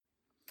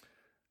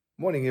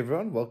Morning,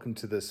 everyone. Welcome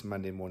to this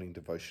Monday morning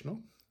devotional.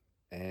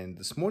 And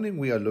this morning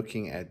we are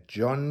looking at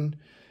John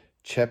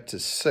chapter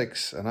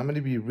 6, and I'm going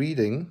to be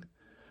reading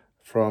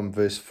from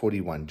verse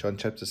 41. John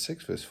chapter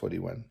 6, verse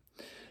 41.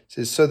 It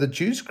says, So the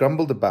Jews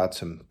grumbled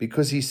about him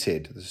because he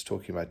said, this is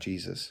talking about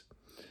Jesus,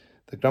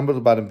 they grumbled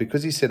about him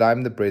because he said, I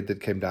am the bread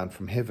that came down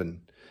from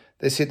heaven.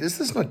 They said, Is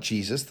this not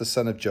Jesus, the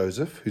son of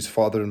Joseph, whose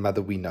father and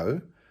mother we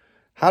know?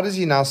 How does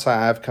he now say,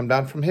 I have come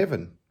down from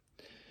heaven?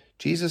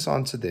 Jesus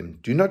answered them,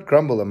 Do not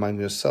grumble among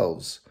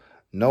yourselves.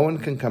 No one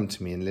can come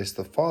to me unless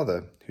the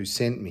Father who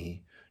sent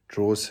me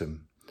draws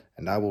him,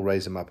 and I will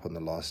raise him up on the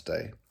last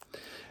day.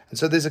 And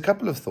so there's a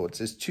couple of thoughts.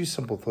 There's two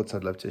simple thoughts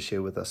I'd love to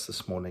share with us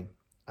this morning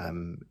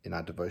in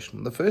our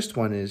devotional. The first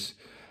one is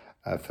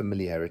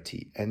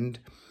familiarity. And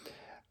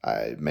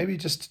maybe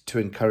just to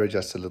encourage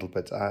us a little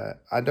bit,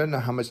 I don't know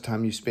how much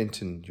time you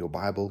spent in your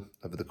Bible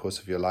over the course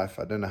of your life.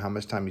 I don't know how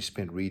much time you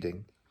spent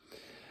reading.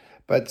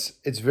 But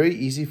it's very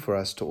easy for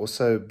us to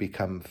also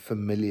become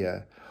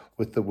familiar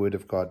with the Word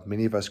of God.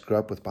 Many of us grew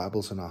up with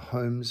Bibles in our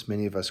homes.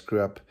 Many of us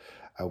grew up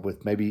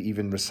with maybe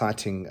even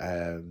reciting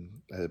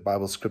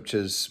Bible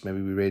scriptures.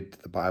 Maybe we read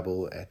the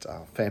Bible at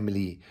our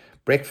family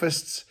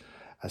breakfasts.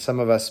 Some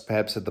of us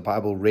perhaps had the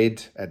Bible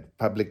read at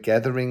public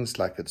gatherings,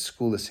 like at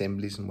school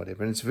assemblies and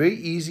whatever. And it's very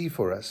easy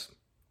for us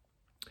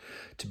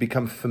to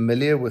become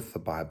familiar with the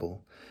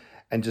Bible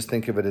and just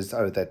think of it as,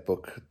 that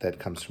book that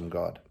comes from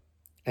God.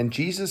 And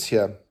Jesus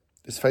here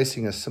is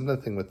facing a similar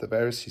thing with the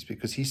Pharisees,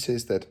 because he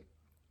says that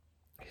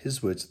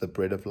his words are the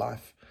bread of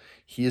life.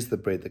 He is the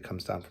bread that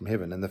comes down from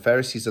heaven. And the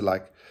Pharisees are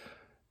like,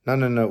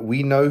 no,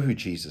 we know who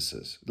Jesus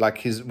is.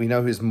 We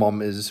know who his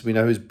mom is. We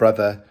know his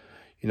brother,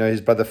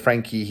 his brother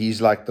Frankie,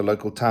 he's like the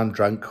local town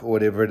drunk or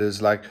whatever it is.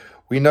 Like,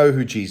 we know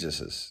who Jesus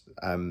is.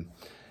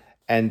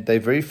 And they're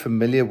very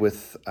familiar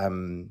with,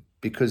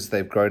 because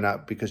they've grown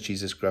up, because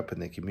Jesus grew up in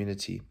their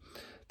community,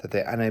 that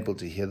they're unable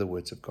to hear the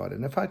words of God.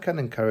 And if I can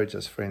encourage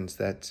us, friends,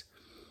 that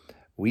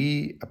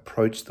we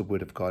approach the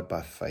Word of God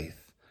by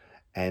faith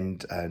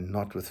and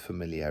not with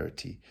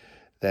familiarity,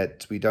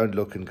 that we don't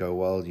look and go,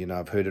 well,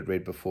 I've heard it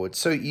read before. It's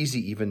so easy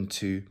even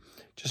to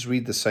just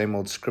read the same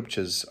old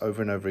scriptures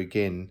over and over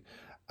again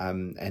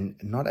and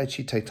not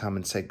actually take time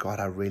and say, God,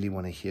 I really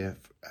want to hear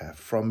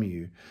from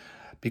you,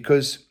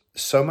 because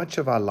so much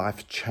of our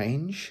life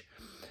change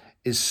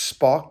is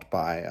sparked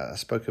by, I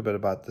spoke a bit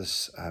about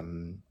this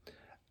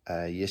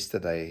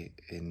yesterday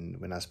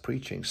when I was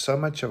preaching. So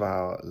much of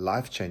our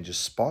life change is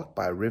sparked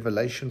by a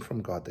revelation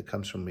from God that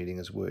comes from reading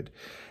his word.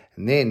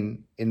 And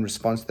then in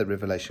response to that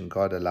revelation,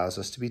 God allows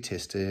us to be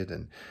tested,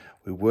 and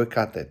we work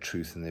out that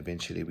truth, and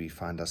eventually we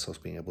find ourselves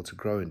being able to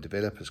grow and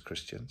develop as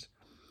Christians.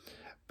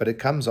 But it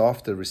comes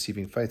after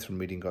receiving faith from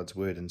reading God's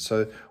word. And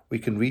so we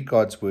can read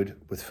God's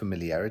word with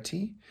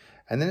familiarity,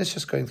 and then it's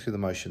just going through the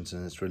motions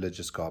and it's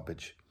religious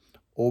garbage.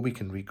 Or we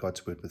can read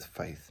God's word with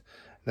faith.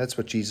 That's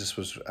what Jesus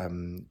was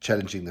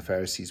challenging the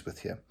Pharisees with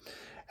here.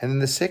 And then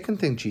the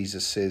second thing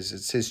Jesus says, it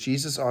says,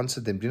 Jesus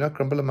answered them, Do not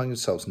grumble among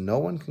yourselves. No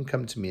one can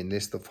come to me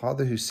unless the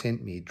Father who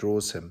sent me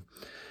draws him,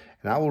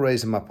 and I will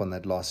raise him up on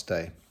that last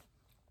day.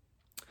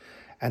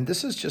 And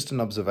this is just an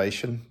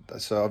observation.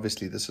 So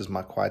obviously this is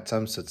my quiet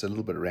time, so it's a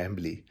little bit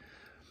rambly.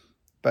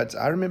 But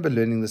I remember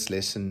learning this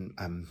lesson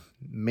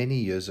many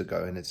years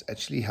ago, and it's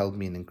actually held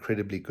me in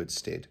incredibly good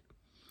stead.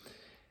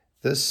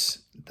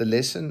 The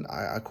lesson,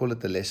 I call it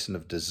the lesson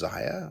of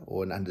desire,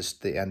 or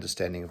the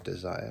understanding of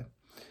desire.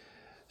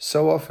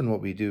 So often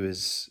what we do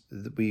is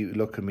we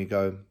look and we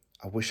go,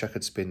 I wish I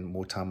could spend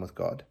more time with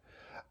God.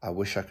 I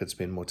wish I could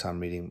spend more time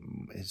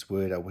reading his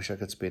word. I wish I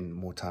could spend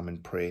more time in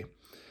prayer.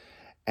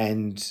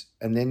 And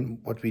then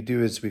what we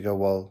do is we go,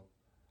 well,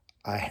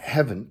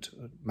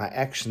 my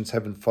actions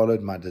haven't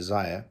followed my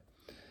desire.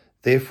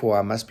 Therefore,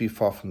 I must be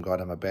far from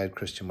God. I'm a bad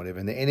Christian, whatever.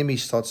 And the enemy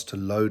starts to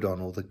load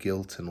on all the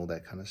guilt and all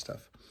that kind of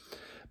stuff.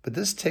 But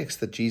this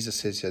text that Jesus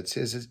says here,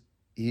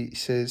 he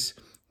says,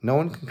 no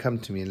one can come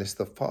to me unless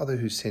the Father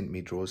who sent me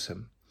draws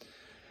him.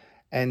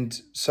 And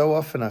so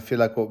often I feel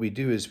like what we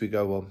do is we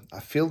go, well, I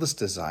feel this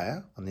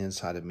desire on the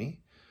inside of me.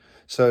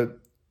 So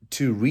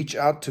to reach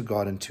out to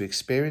God and to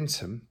experience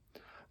him,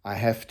 I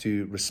have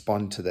to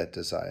respond to that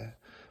desire.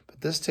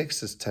 But this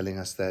text is telling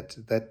us that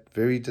that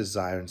very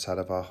desire inside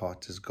of our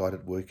heart is God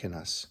at work in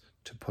us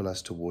to pull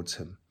us towards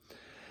him.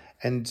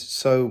 And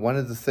so one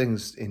of the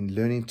things in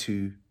learning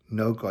to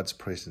know God's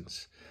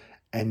presence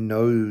and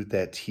know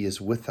that he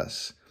is with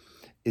us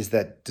is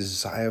that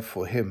desire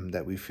for him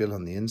that we feel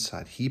on the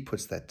inside. He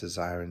puts that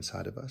desire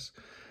inside of us.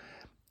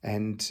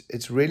 And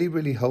it's really,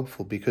 really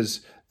helpful,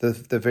 because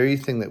the very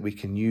thing that we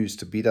can use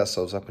to beat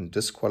ourselves up and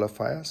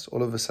disqualify us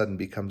all of a sudden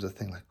becomes a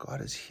thing like,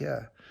 God is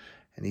here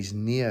and he's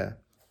near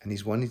and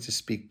he's wanting to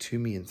speak to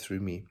me and through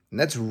me. And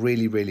that's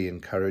really, really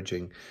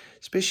encouraging,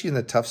 especially in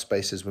the tough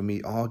spaces when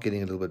we are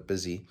getting a little bit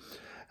busy.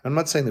 I'm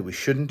not saying that we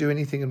shouldn't do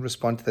anything and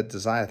respond to that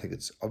desire. I think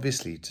it's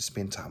obviously to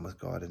spend time with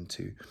God and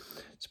to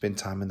spend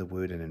time in the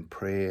Word and in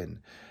prayer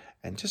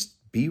and just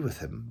be with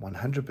him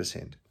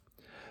 100%.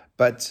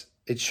 But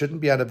it shouldn't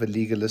be out of a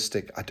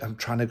legalistic, I'm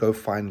trying to go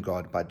find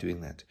God by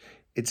doing that.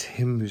 It's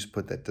him who's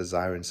put that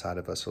desire inside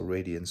of us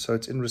already. And so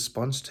it's in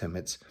response to him.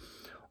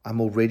 I'm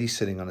already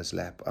sitting on his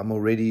lap. I'm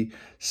already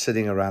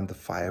sitting around the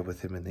fire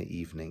with him in the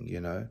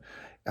evening,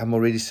 I'm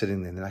already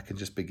sitting there and I can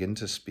just begin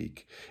to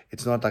speak.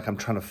 It's not like I'm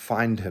trying to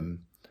find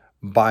him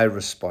by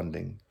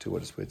responding to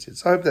what his word says.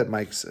 So I hope that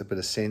makes a bit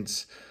of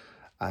sense.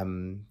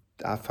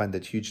 I find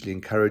that hugely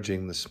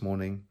encouraging this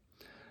morning.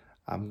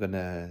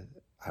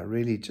 I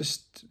really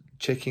just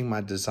checking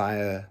my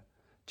desires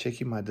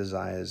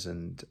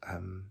and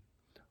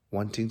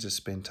wanting to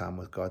spend time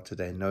with God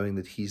today, knowing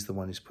that he's the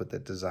one who's put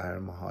that desire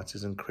in my heart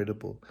is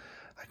incredible.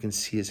 I can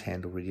see his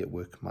hand already at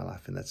work in my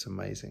life, and that's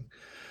amazing.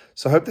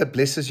 So I hope that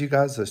blesses you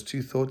guys, those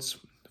two thoughts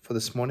for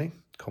this morning.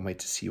 Can't wait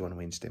to see you on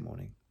Wednesday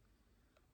morning.